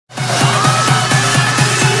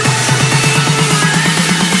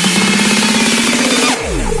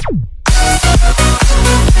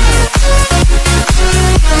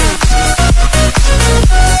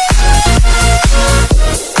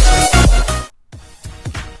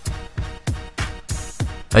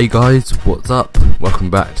Hey guys, what's up? Welcome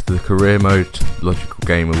back to the career mode. Logical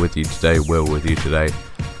Gamer with you today, Will with you today.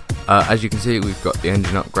 As you can see, we've got the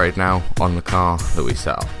engine upgrade now on the car that we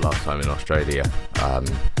set up last time in Australia.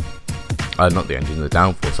 Not the engine, the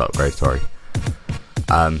downforce upgrade, sorry.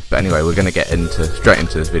 But anyway, we're going to get straight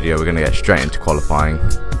into this video. We're going to get straight into qualifying.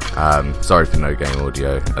 Sorry for no game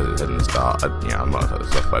audio, as it said in the start. I might have the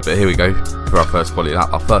software, but here we go for our first quality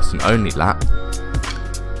lap, our first and only lap.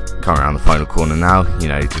 Coming around the final corner now,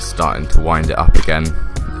 just starting to wind it up again.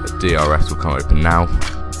 DRS will come open now,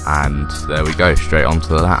 and there we go, straight onto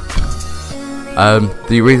the lap.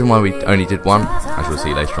 The reason why we only did one, as you'll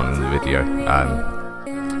see later on in the video,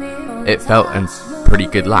 it felt a pretty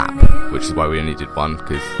good lap, which is why we only did one,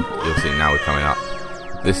 because you'll see now we're coming up.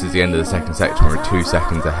 This is the end of the second section. We're 2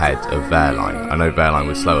 seconds ahead of Bahrain. I know Bahrain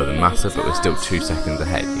was slower than Massa, but we're still 2 seconds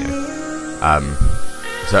ahead,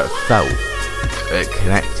 So it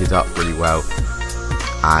connected up really well,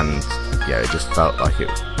 and it just felt like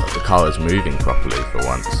the car was moving properly for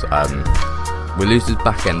once. We lose the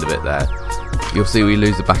back end of it there. You'll see we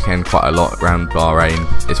lose the back end quite a lot around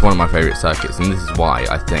Bahrain. It's one of my favourite circuits, and this is why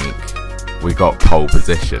I think we got pole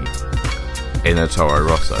position in a Toro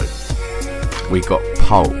Rosso. We got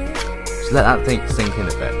pole. Just let that thing sink in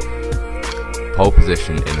a bit. Pole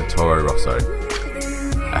position in a Toro Rosso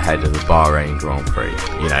ahead of the Bahrain Grand Prix.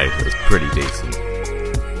 It was pretty decent.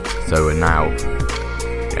 So we're now,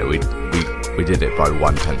 we did it by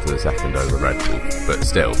 1/10 of a second over Red Bull, but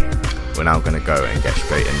still, we're now going to go and get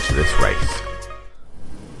straight into this race.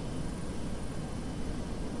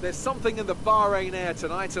 There's something in the Bahrain air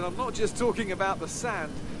tonight, and I'm not just talking about the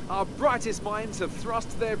sand. Our brightest minds have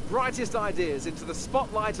thrust their brightest ideas into the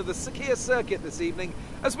spotlight of the Sakir circuit this evening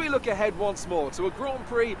as we look ahead once more to a Grand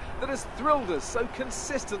Prix that has thrilled us so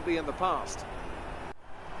consistently in the past.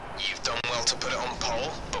 You've done well to put it on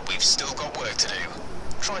pole, but we've still got work to do.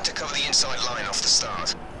 Trying to cover the inside line off the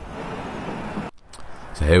start.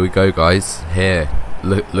 So here we go, guys. Here,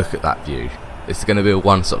 look at that view. This is going to be a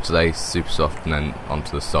one stop today, super soft, and then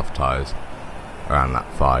onto the soft tyres around lap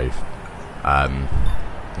 5. I'm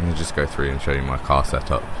going to just go through and show you my car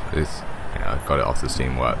setup. I got it off the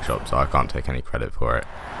Steam workshop, so I can't take any credit for it.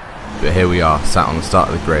 But here we are, sat on the start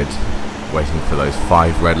of the grid, waiting for those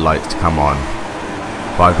 5 red lights to come on.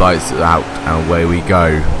 5 lights out, and away we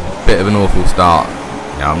go. Bit of an awful start.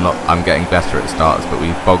 I'm getting better at starts, but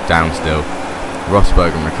we bogged down still.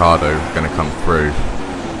 Rosberg and Ricciardo are going to come through.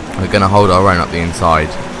 We're going to hold our own up the inside,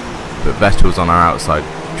 but Vettel's on our outside.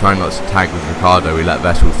 Trying not to tag with Ricciardo, we let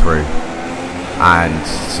Vettel through. And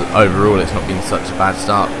overall, it's not been such a bad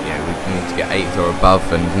start. We need to get 8th or above,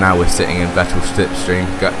 and now we're sitting in Vettel's slipstream,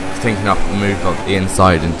 thinking up the move on the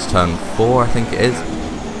inside into turn 4, I think it is.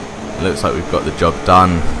 It looks like we've got the job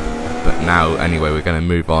done, but now anyway we're going to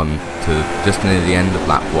move on to just near the end of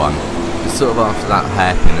lap 1. Just sort of after that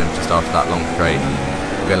hairpin and just after that long straight.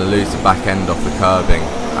 We're going to lose the back end off the curbing,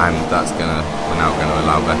 and we're now going to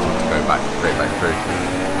allow Vettel to go straight back through.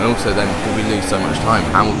 And also then, because we lose so much time,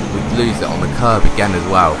 we lose it on the curb again as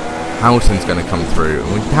well. Hamilton's going to come through, and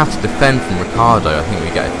we have to defend from Ricciardo. I think we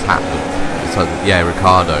get a tap with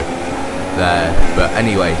Ricciardo there. But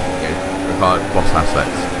anyway, Bottas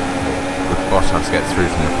gets through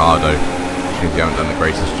from Ricciardo. Seems you haven't done the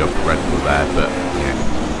greatest job for Red Bull there, but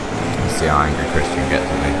you see how angry Christian gets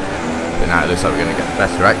at me. But now it looks like we're going to get a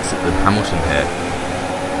better exit than Hamilton here.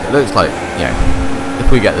 It looks like, if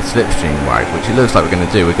we get the slipstream right, which it looks like we're going to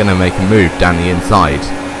do, we're going to make a move down the inside.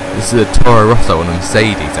 This is a Toro Rosso on a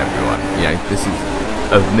Mercedes, everyone. This is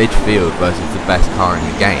of midfield versus the best car in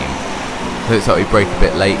the game. It looks like we break a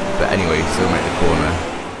bit late, but anyway, we still make the corner.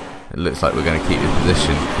 It looks like we're going to keep this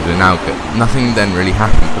position, because we're now nothing then really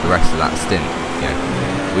happened for the rest of that stint.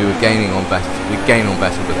 We were gaining on Vettel,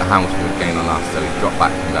 but the Hamilton would gain on us, so we dropped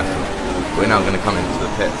back from Vettel. We're now going to come into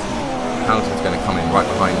the pits. Hamilton's going to come in right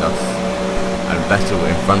behind us, and Vettel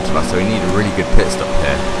in front of us, so we need a really good pit stop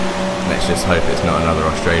here. Let's just hope it's not another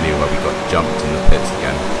Australia where we got jumped in the pits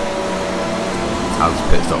again. How's the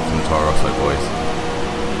pit stop from the Toro Rosso, boys?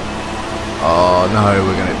 Oh no,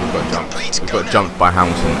 we've got jumped. We've got jumped by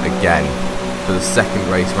Hamilton again. For the second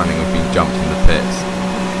race running, we've been jumped in the pits.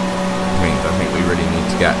 I think we really need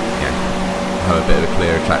to have a bit of a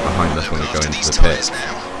clearer track behind us when we go into the pits.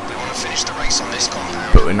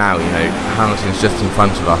 But we're now, Hamilton's just in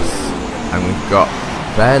front of us, and we've got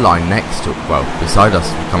Bahrain beside us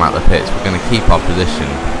as we come out the pits. We're going to keep our position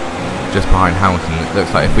just behind Hamilton. It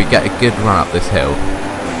looks like if we get a good run up this hill,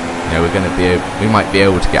 we might be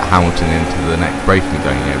able to get Hamilton into the next braking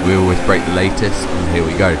zone. We always brake the latest, and here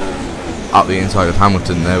we go. Up the inside of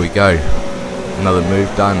Hamilton, there we go. Another move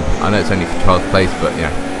done. I know it's only for 12th place, but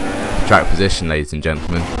track position, ladies and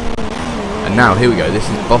gentlemen. And now, here we go, this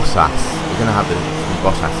is Bottas. We're going to have the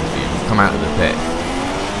Bottas' view. He's come out of the pit.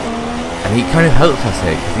 And he kind of helps us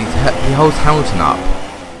here, because he holds Hamilton up,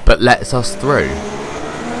 but lets us through.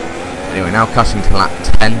 Anyway, now cutting to lap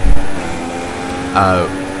 10.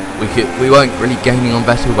 We weren't really gaining on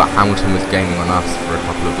Vettel, but Hamilton was gaining on us for a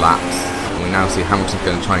couple of laps. And we now see Hamilton's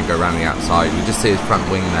going to try and go around the outside. We just see his front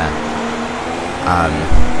wing there.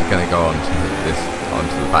 We're going to go onto the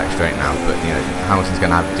back straight now, but you know, Hamilton's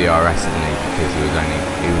going to have DRS, isn't he? Because he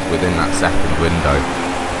was within that second window.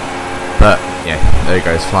 But yeah, there he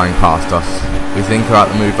goes, flying past us. We think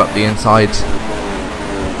about the move up the inside,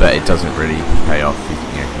 but it doesn't really pay off. He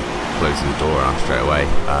closes the door on us straight away.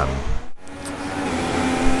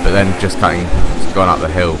 But then just gone up the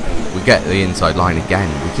hill, we get the inside line again.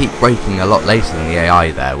 We keep braking a lot later than the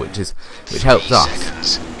AI there, which helps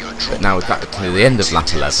us. But now we're back to the end of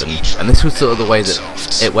lap 11, and this was sort of the way that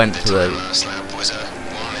it went for the.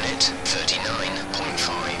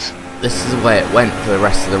 This is the way it went for the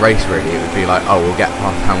rest of the race. Really, it would be like, oh, we'll get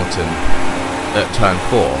past Hamilton at turn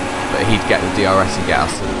 4, but he'd get the DRS and get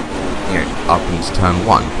us, up into turn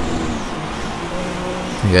 1.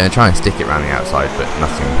 You're going to try and stick it around the outside, but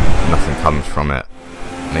nothing comes from it.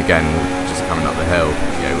 And again, just coming up the hill,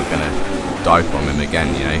 we're going to dive bomb him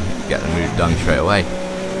again. Get the move done straight away.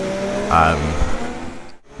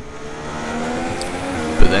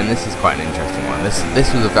 But then this is quite an interesting one.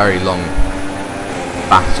 This was a very long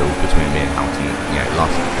battle between me and Hamilton. It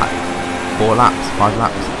lasted 4 laps, 5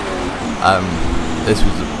 laps. This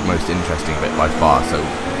was the most interesting bit by far. So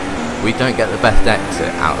we don't get the best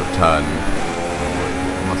exit out of turn.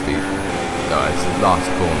 It must be. No, it's the last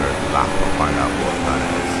corner of the lap. I'll find out what turn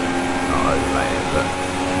it is. Not overlay it, but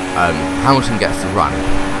Hamilton gets the run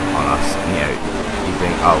on us. You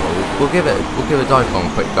think, oh well, we'll give a dive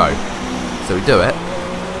bomb a quick go. So we do it,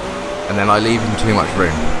 and then I leave him too much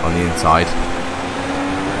room on the inside,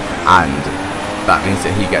 and that means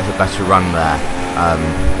that he gets a better run there.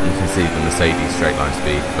 You can see the Mercedes straight line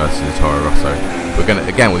speed versus the Toro Rosso. We're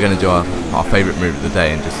gonna do our favourite move of the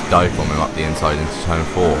day and just dive bomb him up the inside into turn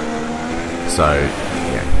 4. So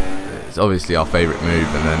yeah, it's obviously our favourite move,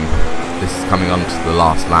 and then this is coming on to the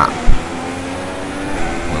last lap.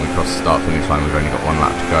 When we cross the start finish line, we've only got 1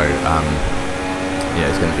 lap to go.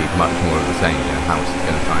 It's going to be much more of the same. Hamilton's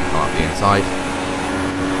going to try and come up the inside.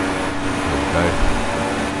 Here we go.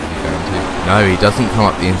 No, he doesn't come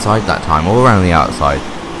up the inside that time, or around the outside.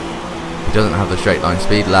 He doesn't have the straight line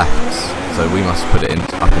speed left, so we must put it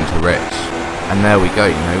up into Rich. And there we go.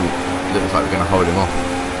 Looks like we're going to hold him off.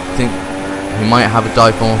 I think he might have a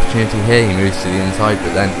dive bomb opportunity here. He moves to the inside,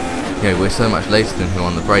 but then we're so much later than him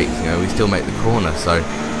on the brakes. We still make the corner, so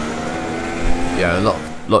yeah, a lot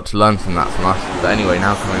to learn from that from us. But anyway,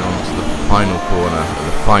 now coming on to the final corner,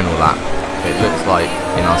 the final lap, it looks like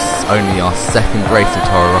in only our second race of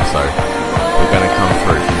Toro Rosso, we're going to come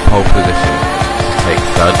through from pole position to take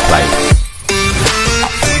 3rd place.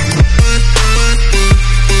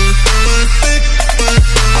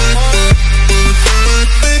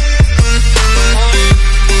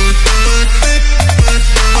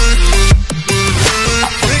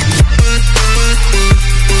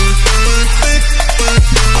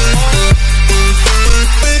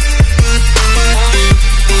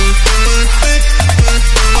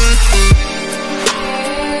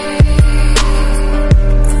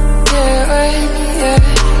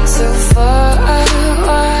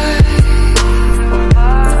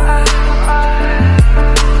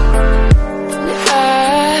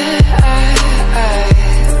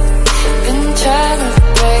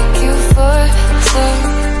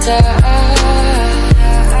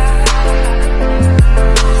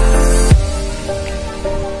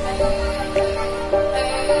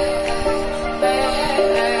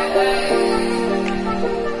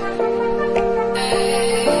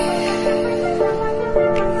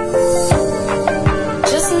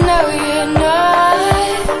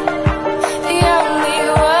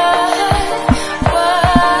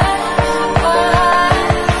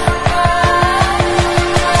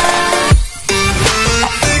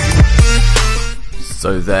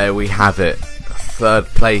 So there we have it, 3rd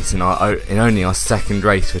place in only our second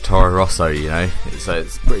race for Toro Rosso. So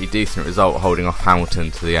it's a pretty decent result, holding off Hamilton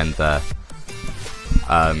to the end there.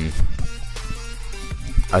 I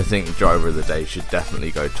think the driver of the day should definitely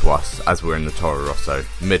go to us, as we're in the Toro Rosso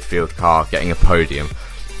midfield car, getting a podium,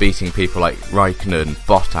 beating people like Raikkonen,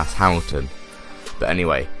 Bottas, Hamilton. But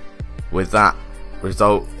anyway, with that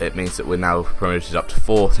result, it means that we're now promoted up to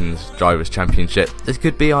 4th in the Drivers' Championship. This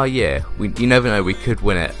could be our year. You never know, we could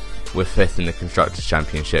win it. We're 5th in the Constructors'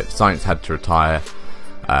 Championship. Sainz had to retire.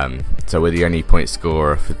 So we're the only point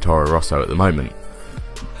scorer for Toro Rosso at the moment.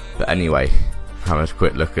 But anyway, having a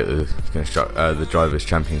quick look at the Drivers'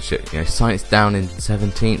 Championship. Sainz down in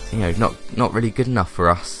 17th. Not really good enough for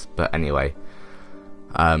us. But anyway,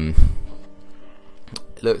 it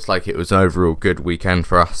looks like it was an overall good weekend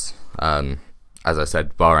for us. As I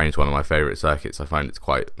said, Bahrain is one of my favourite circuits. I find it's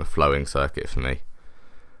quite a flowing circuit for me.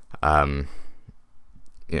 There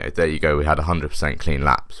you go. We had 100% clean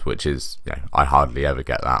laps, which is, I hardly ever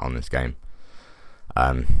get that on this game.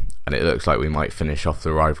 And it looks like we might finish off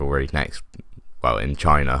the rivalry next. Well, in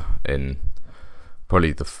China, we'll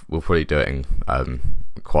probably do it in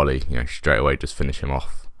quali. Straight away, just finish him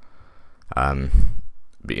off. But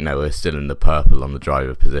we're still in the purple on the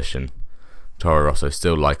driver position. Toro Rosso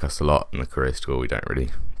still like us a lot, and the career score we don't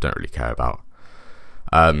really care about.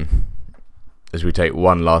 As we take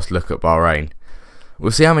one last look at Bahrain,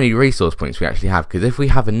 we'll see how many resource points we actually have, because if we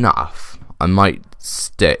have enough, I might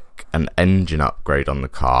stick an engine upgrade on the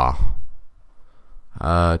car.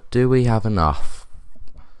 Do we have enough?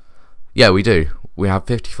 Yeah, we do. We have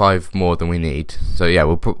 55 more than we need. So yeah,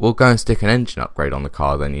 we'll go and stick an engine upgrade on the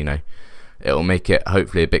car. Then it'll make it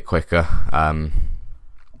hopefully a bit quicker.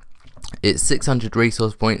 It's 600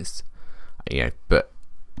 resource points. But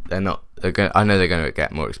they're not. I know they're going to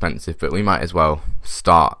get more expensive, but we might as well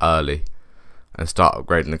start early and start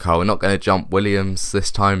upgrading the car. We're not going to jump Williams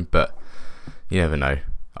this time, but you never know.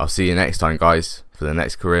 I'll see you next time, guys, for the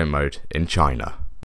next career mode in China.